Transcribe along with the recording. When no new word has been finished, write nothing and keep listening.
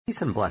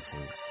Peace and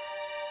blessings.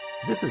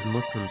 This is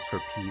Muslims for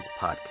Peace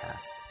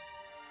podcast.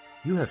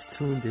 You have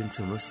tuned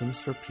into Muslims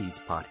for Peace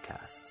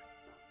podcast.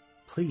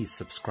 Please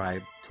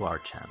subscribe to our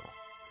channel.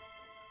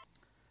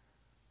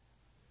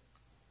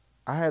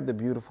 I had the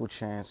beautiful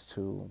chance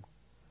to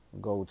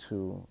go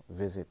to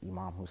visit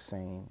Imam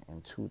Hussein in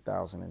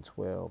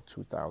 2012,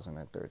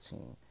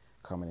 2013,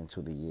 coming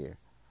into the year.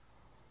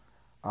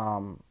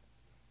 One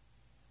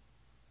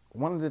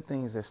of the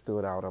things that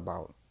stood out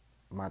about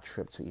my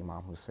trip to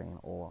Imam Hussein,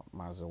 or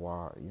my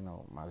zawar,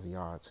 my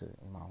ziyarah to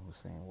Imam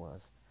Hussein,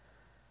 was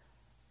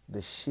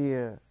the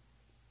sheer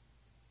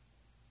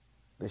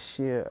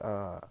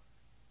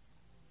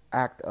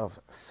act of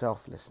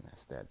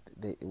selflessness. That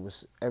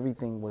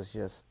everything was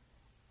just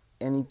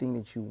anything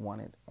that you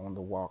wanted on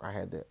the walk. I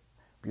had the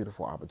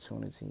beautiful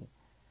opportunity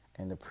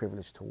and the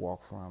privilege to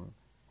walk from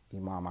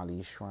Imam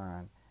Ali's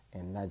shrine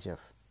in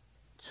Najaf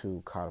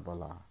to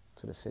Karbala,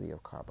 to the city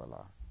of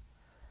Karbala.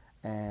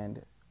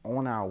 And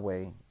on our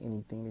way,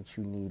 anything that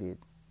you needed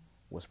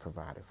was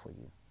provided for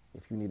you.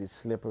 If you needed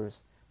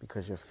slippers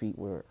because your feet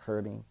were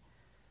hurting,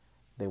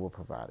 they were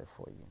provided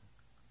for you.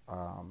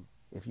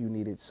 If you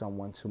needed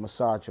someone to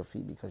massage your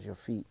feet because your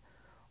feet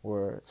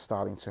were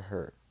starting to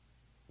hurt,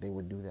 they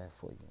would do that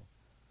for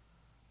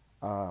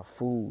you.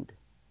 Food,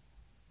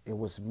 it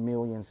was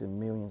millions and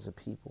millions of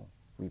people.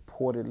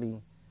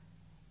 Reportedly,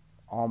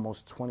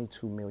 almost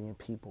 22 million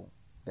people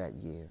that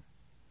year.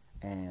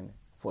 And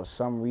for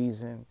some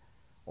reason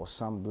or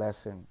some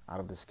blessing out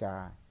of the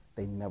sky,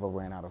 they never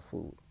ran out of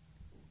food.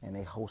 And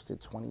they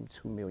hosted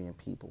 22 million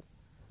people,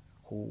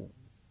 who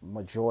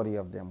majority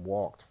of them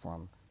walked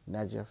from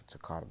Najaf to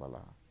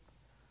Karbala.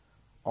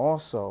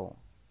 Also,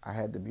 I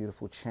had the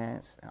beautiful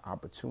chance and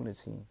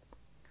opportunity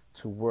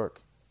to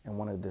work in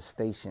one of the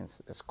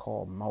stations that's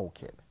called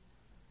Mawkib,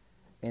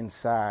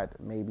 inside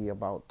maybe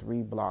about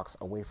 3 blocks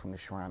away from the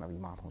shrine of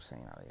Imam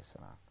Hussein alayhi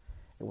salam.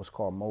 It was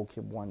called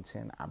Mawkib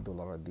 110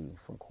 Abdullah Radi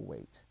from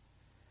Kuwait.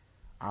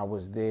 I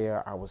was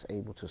there. I was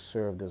able to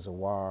serve the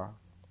zawar,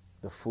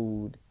 the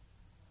food.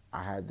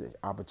 I had the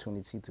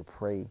opportunity to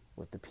pray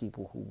with the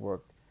people who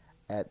worked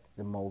at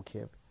the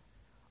Mawkib.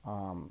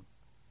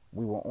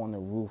 We were on the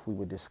roof. We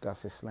would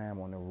discuss Islam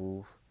on the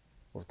roof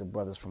with the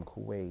brothers from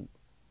Kuwait.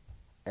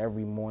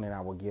 Every morning I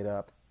would get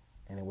up,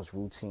 and it was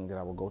routine that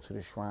I would go to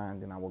the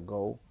shrine, then I would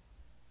go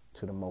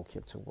to the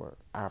Mawkib to work.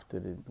 After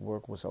the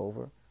work was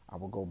over, I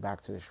would go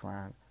back to the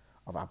shrine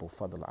of Abu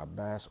Fadl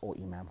Abbas or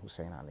Imam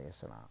Hussein alayhi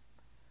salam.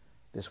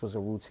 This was a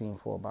routine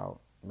for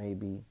about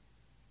maybe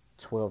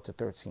 12 to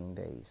 13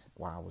 days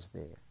while I was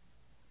there.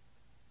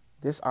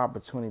 This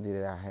opportunity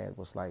that I had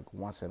was like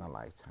once in a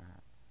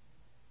lifetime.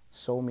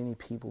 So many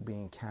people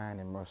being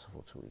kind and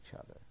merciful to each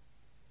other.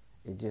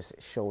 It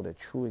just showed a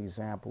true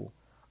example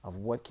of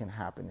what can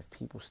happen if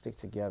people stick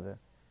together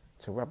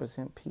to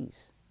represent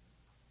peace.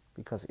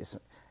 Because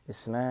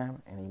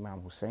Islam and Imam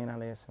Hussein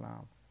alayhi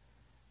salam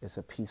is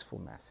a peaceful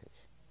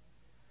message.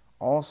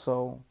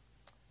 Also,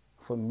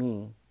 for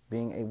me,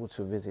 being able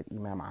to visit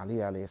Imam Ali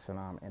alayhi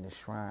salam and the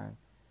shrine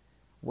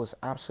was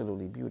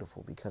absolutely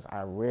beautiful, because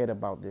I read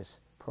about this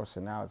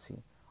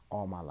personality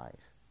all my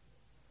life.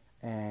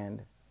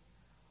 And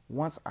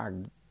once I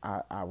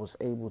was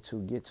able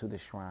to get to the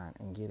shrine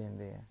and get in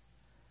there,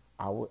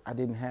 I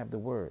didn't have the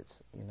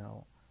words,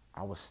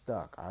 I was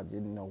stuck. I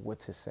didn't know what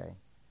to say.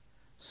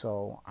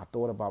 So I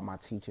thought about my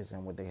teachers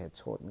and what they had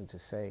taught me to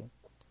say,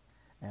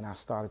 and I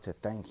started to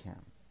thank him.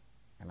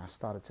 And I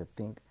started to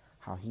think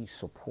how he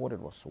supported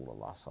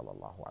Rasulullah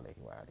sallallahu alayhi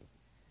wa alihi,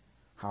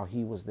 how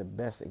he was the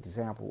best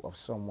example of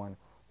someone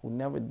who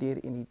never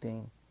did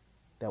anything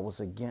that was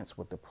against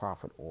what the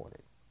Prophet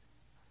ordered.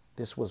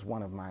 This was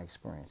one of my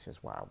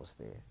experiences while I was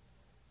there.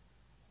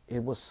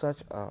 It was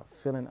such a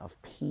feeling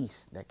of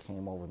peace that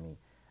came over me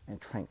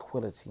and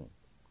tranquility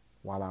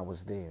while I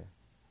was there.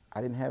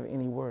 I didn't have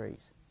any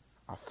worries.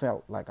 I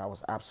felt like I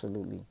was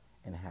absolutely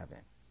in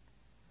heaven.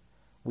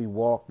 We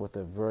walked with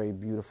a very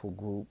beautiful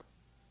group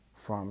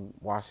from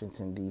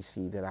Washington,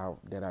 D.C. that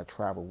I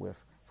traveled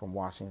with from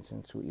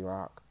Washington to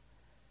Iraq.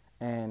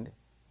 And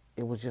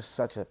it was just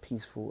such a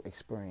peaceful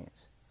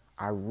experience.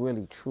 I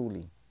really,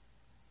 truly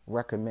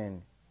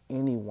recommend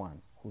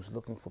anyone who's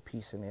looking for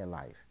peace in their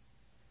life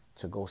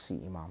to go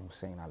see Imam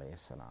Hussein alayhi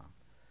salam.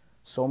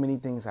 So many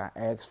things I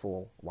asked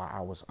for while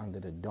I was under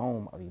the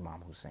dome of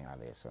Imam Hussein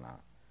alayhi salam,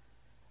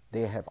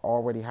 they have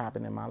already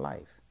happened in my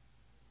life.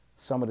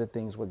 Some of the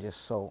things were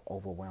just so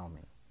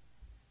overwhelming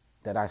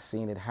that I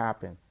seen it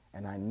happen,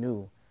 and I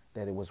knew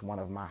that it was one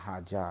of my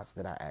hajats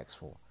that I asked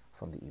for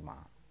from the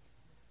Imam.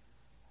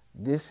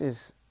 This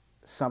is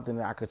something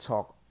that I could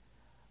talk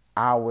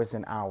hours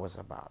and hours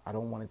about. I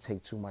don't want to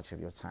take too much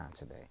of your time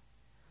today.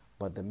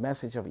 But the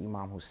message of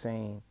Imam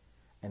Hussein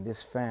and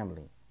this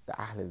family, the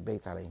Ahlul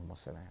Bayt alayhimu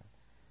salam,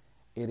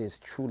 it is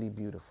truly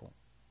beautiful.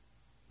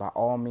 By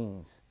all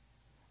means,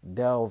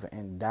 delve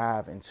and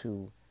dive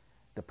into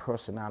the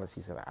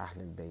personalities of the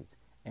Ahlul Bayt,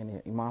 and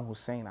Imam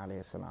Hussein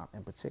alayhi salam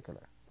in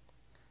particular,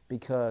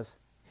 because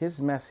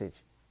his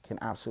message can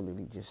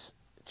absolutely just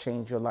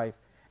change your life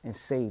and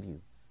save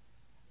you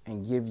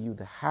and give you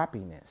the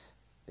happiness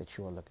that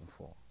you are looking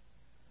for.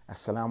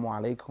 Assalamu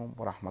alaikum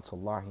wa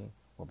rahmatullahi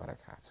wa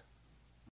barakatuh.